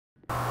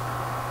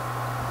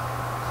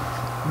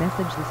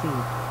Message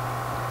received.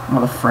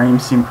 Well, the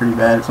frames seem pretty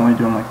bad. It's only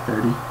doing like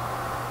 30.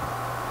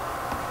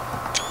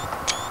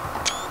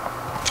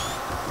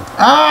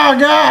 Oh,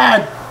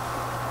 God!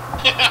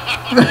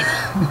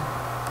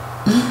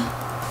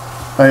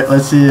 Alright,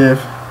 let's see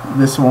if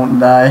this won't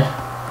die.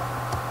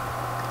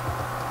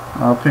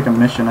 I'll pick a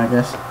mission, I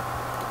guess.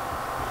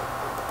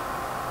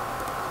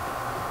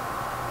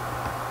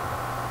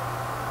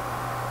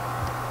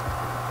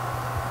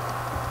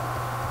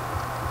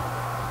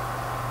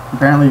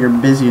 Apparently you're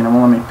busy and it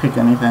won't let me pick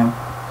anything.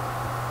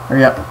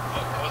 Hurry up. Oh,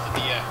 that wasn't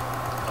the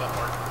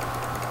teleport.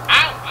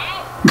 Ow!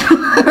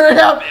 Hurry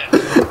up!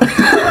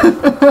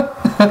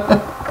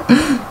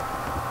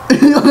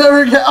 You'll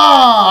never get.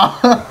 Oh!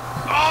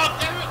 Oh,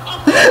 damn it!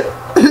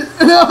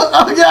 Oh, No!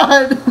 Oh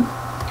God!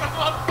 come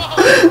on, fall!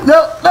 No!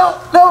 No!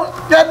 No!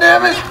 God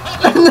damn it!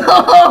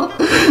 No!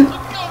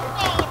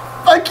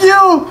 Fuck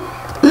you!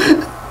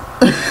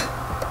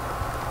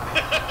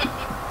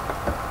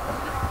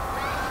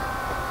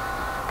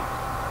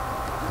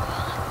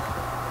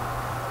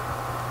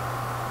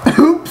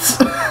 Oops!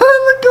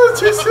 That goes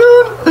too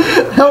soon!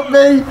 Help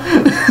me!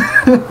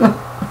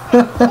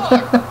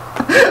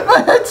 My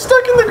head's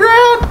stuck in the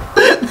ground!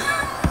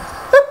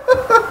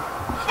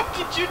 What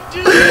did you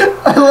do?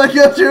 I like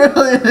got you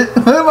earlier.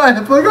 Look at my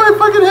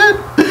fucking head!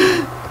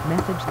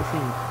 Message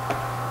received.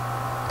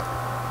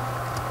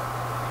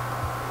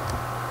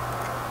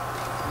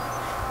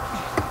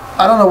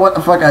 I don't know what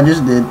the fuck I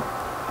just did.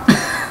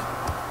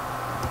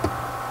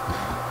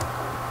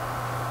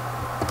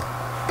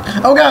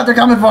 Oh God, they're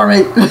coming for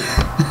me!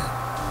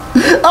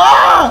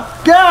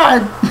 Ah!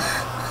 God!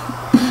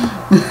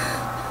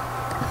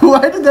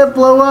 Why did that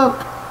blow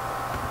up?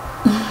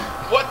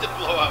 What did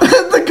blow up?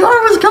 The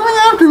car was coming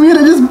after me and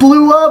it just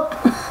blew up.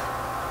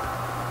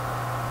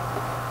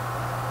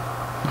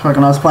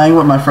 Fucking, I was playing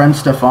with my friend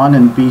Stefan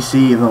in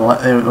BC. It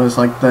was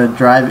like the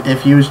drive.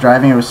 If he was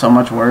driving, it was so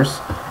much worse.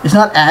 It's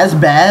not as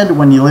bad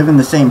when you live in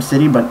the same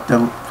city, but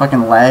the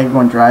fucking lag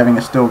when driving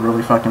is still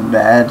really fucking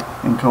bad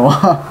in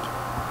co-op.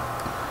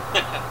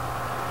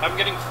 I'm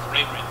getting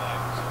frame rate lag.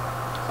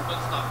 But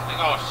it's not coming.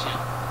 Oh shit.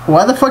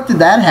 Why the fuck did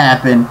that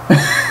happen?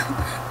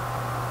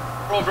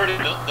 We're over to the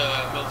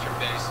military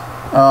base.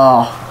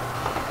 Oh.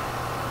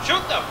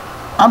 Shoot them!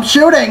 I'm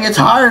shooting. It's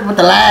hard with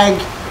the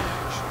lag.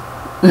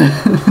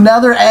 Now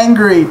they're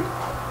angry.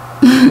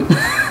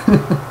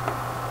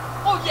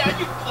 Oh yeah,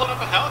 you blown up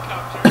a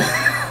helicopter.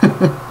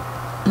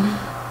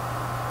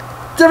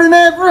 It's every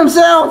man for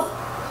himself.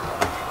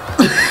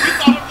 We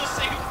thought of the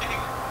same thing.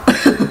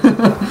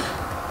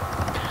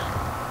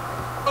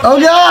 Oh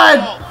God!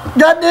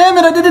 God damn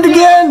it! I did it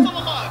again. Still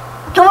alive.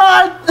 Come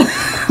on!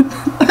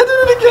 I did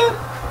it again.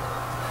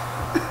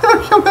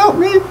 Come help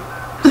me.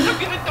 Come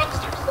get in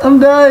dumpsters. I'm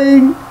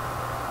dying.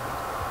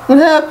 What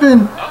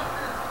happened?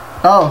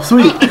 Oh,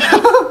 sweet.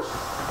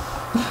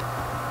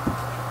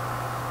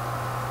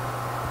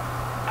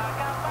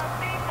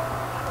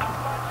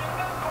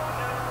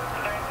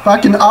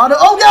 Fucking auto.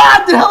 Oh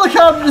God! The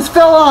helicopter just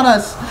fell on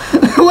us.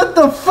 What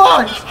the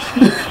fuck?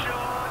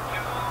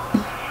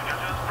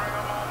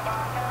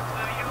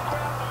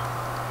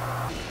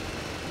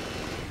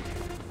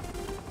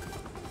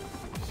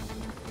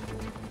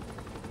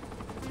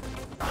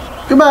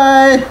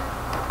 Goodbye.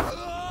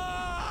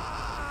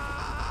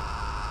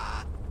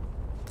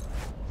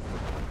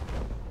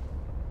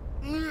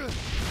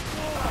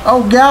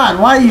 Oh God,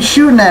 why are you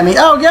shooting at me?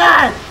 Oh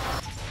God!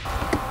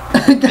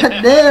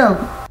 God damn!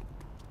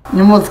 You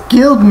almost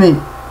killed me.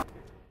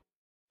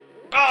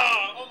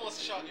 Ah,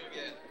 almost shot you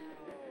again.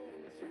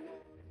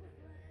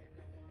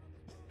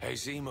 Hey,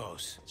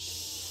 Zemos.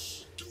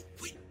 Shh, don't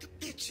wake the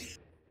bitches.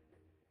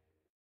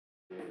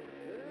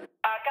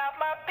 I got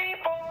my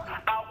people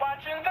out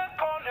watching the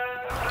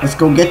corner. Let's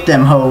go get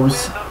them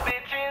hoes.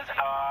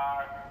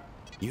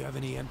 You have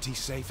any empty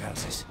safe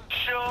houses?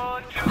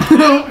 Sure do.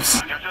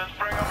 Oops. You just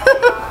bring 'em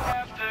over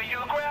after you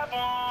grab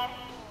 'em.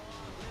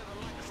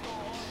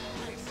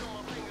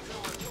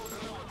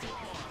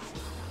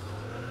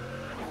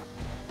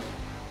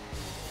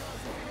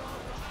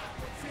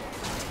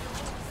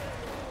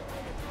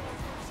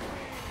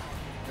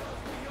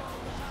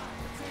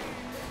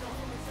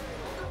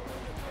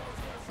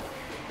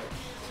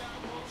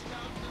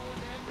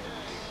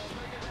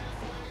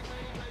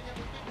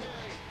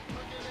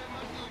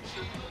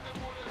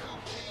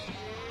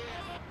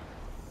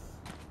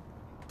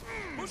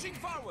 Pushing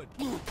forward.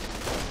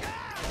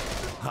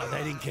 Oh,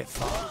 they didn't get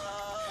far.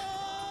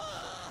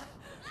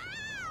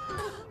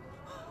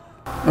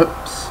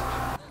 Oops.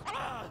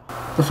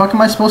 The fuck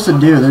am I supposed to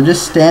do? They're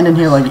just standing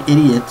here like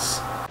idiots.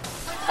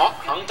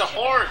 Hung the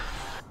horn.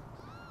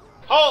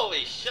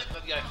 Holy shit,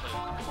 that guy flew.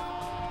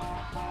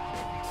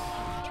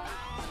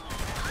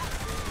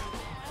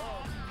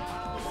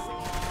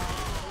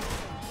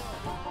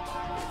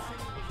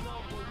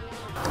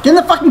 Get in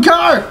the fucking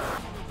car!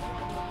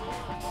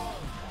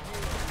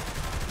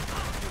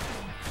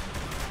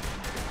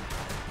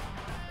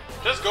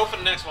 Just go for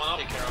the next one, I'll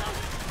take care of him.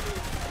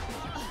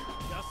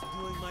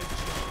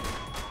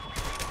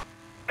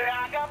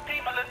 I got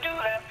people to do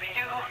that for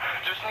you.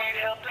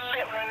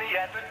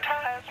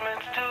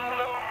 advertisements too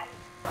low.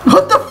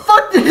 What the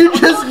fuck did you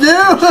just do?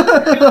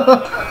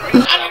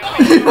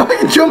 You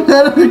fucking jumped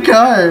out of the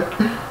car.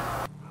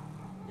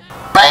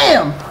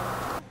 Bam!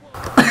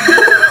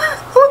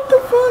 What the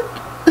fuck?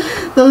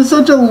 That was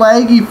such a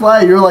laggy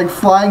fly. You were like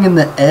flying in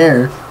the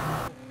air.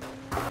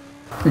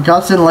 The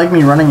cops didn't like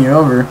me running you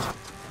over.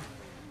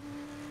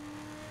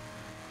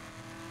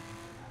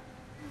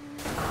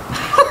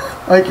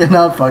 I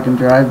cannot fucking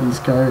drive these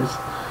cars.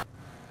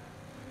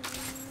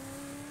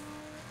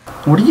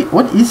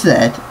 What is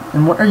that?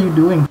 And what are you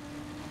doing?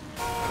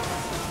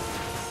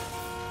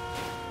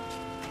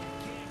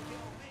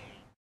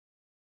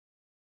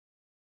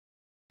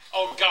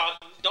 Oh god,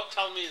 don't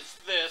tell me it's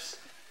this.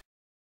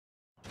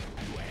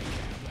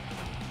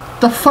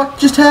 The fuck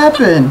just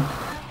happened?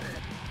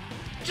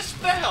 Just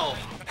fell.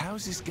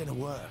 How's this gonna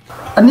work?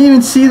 I didn't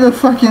even see the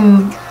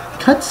fucking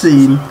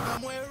cutscene.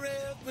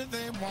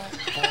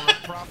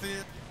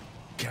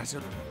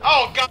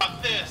 Oh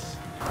god, this.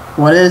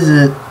 What is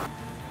it?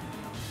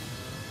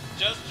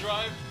 Just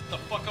drive the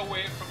fuck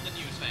away from the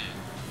news van.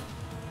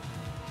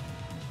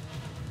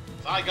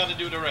 I gotta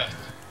do the rest.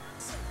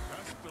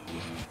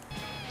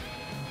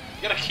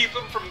 You gotta keep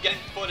him from getting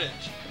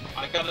footage.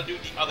 I gotta do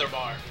the other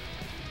bar.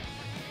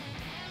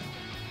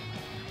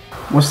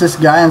 What's this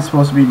guy I'm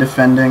supposed to be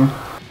defending?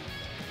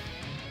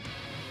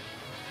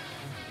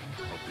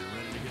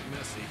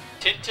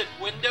 Tinted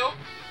window?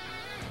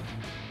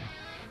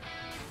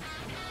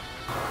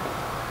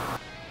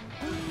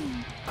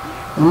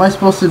 What am I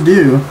supposed to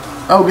do?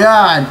 Oh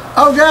god!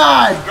 Oh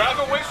god! Drive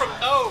away from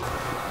no!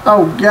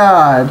 Oh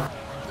god!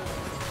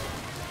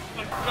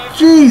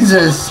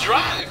 Jesus!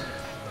 Drive!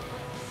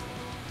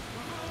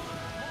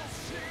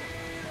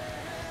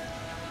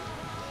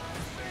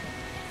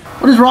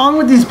 What is wrong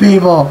with these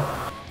people?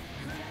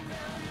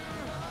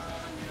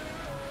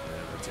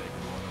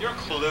 You're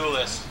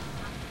clueless.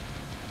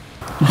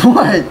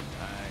 What?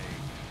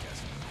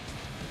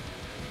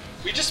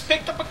 We just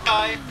picked up a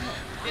guy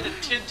in a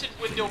tinted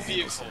window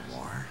vehicle.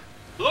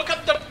 Look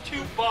at the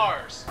 2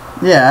 bars.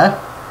 Yeah.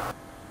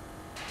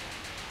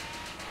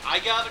 I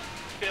gotta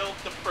build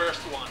the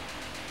first one.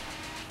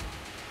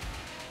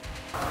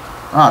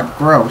 Oh,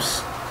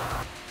 gross.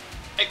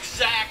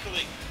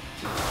 Exactly.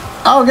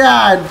 Oh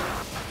god!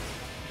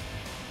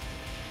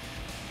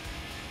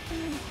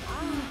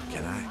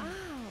 Can I?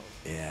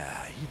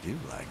 Yeah, you do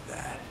like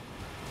that.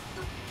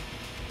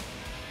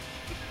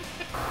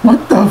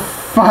 What the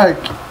fuck?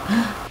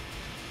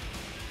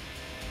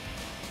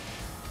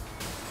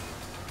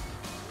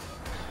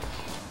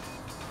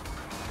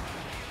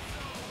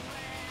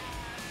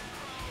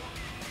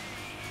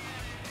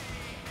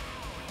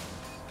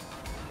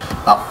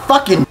 Oh,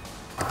 fucking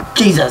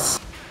Jesus.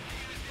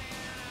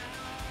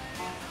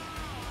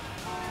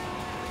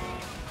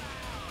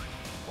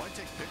 Why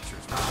take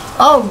pictures?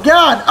 Oh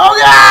god! Oh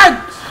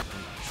god!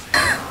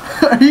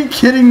 Are you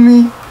kidding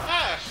me?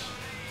 Ash,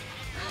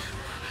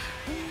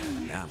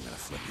 Now I'm gonna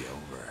flip you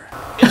over.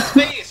 hit his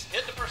face.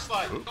 Hit the first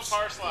slide. Go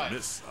power slide.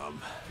 Miss some.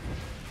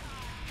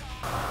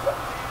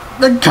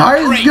 The car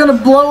is Great. gonna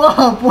blow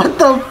up! What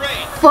the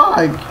Great.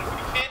 fuck? You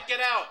can't get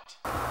out.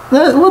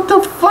 What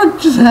the fuck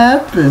just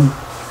happened?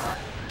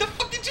 The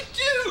fuck did you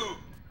do?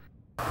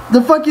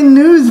 The fucking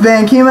news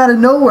van came out of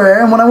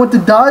nowhere, and when I went to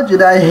dodge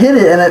it, I hit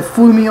it, and it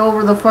flew me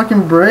over the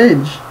fucking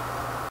bridge.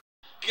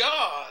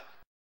 God.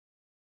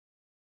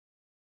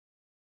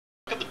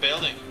 Look at the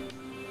building.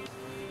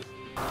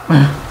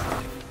 Now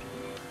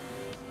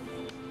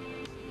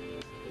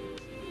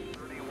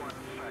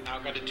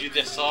I'm gonna do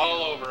this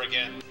all over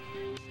again.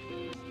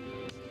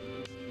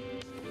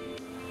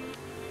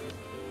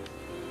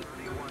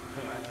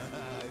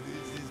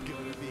 This is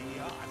gonna be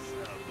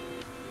awesome.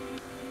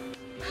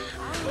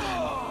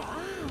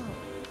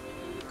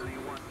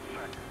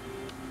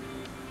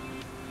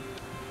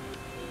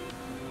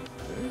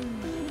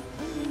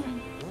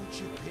 Won't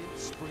you pimp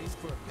spring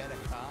for a better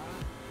car?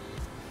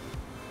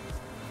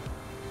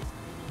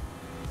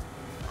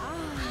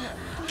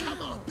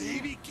 Come on,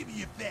 baby, give me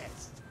your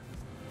best.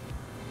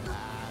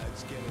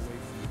 Let's get away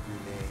from the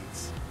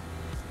grenades.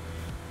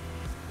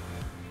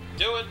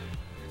 Do it.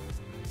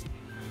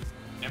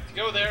 You have to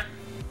go there.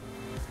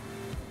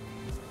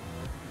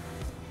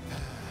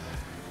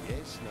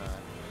 Guess not.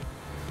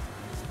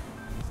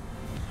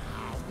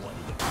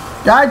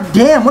 God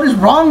damn, what is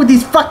wrong with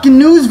these fucking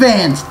news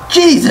vans?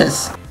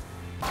 Jesus!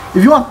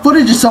 If you want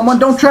footage of someone,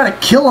 don't try to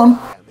kill them.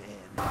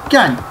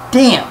 God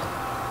damn.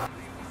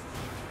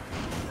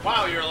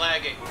 Wow, you're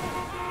lagging.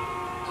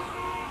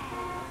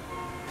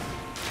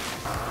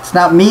 It's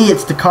not me,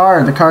 it's the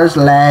car. The cars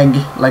lag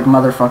like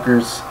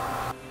motherfuckers.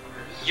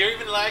 You're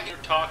even lagging. You're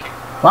talking.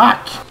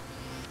 Fuck.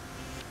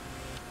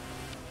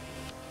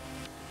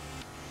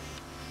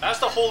 That's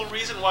the whole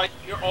reason why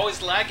you're always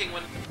lagging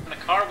when in a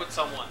car with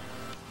someone.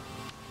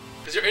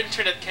 Because your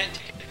internet can't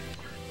take it.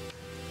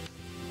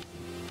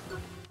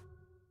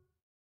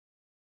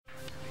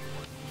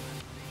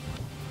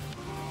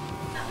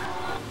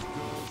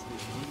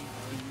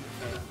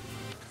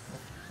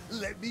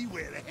 Let me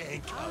wear the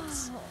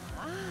handcuffs.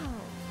 Wow.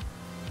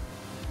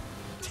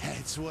 Dang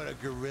That's what a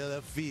gorilla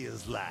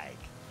feels like.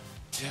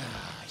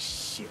 Ah,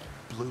 shit.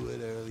 Blew it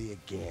early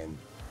again.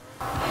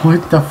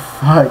 What the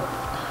fuck?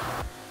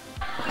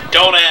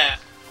 Don't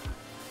ask.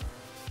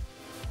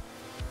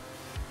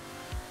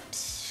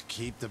 Psst,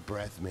 keep the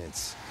breath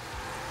mints.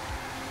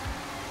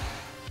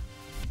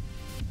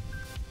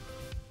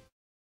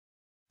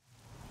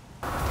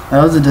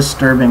 That was a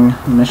disturbing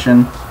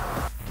mission.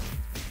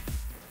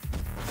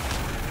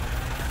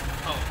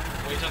 Oh,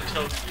 wait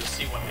until you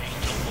see what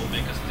Angel will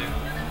make us do.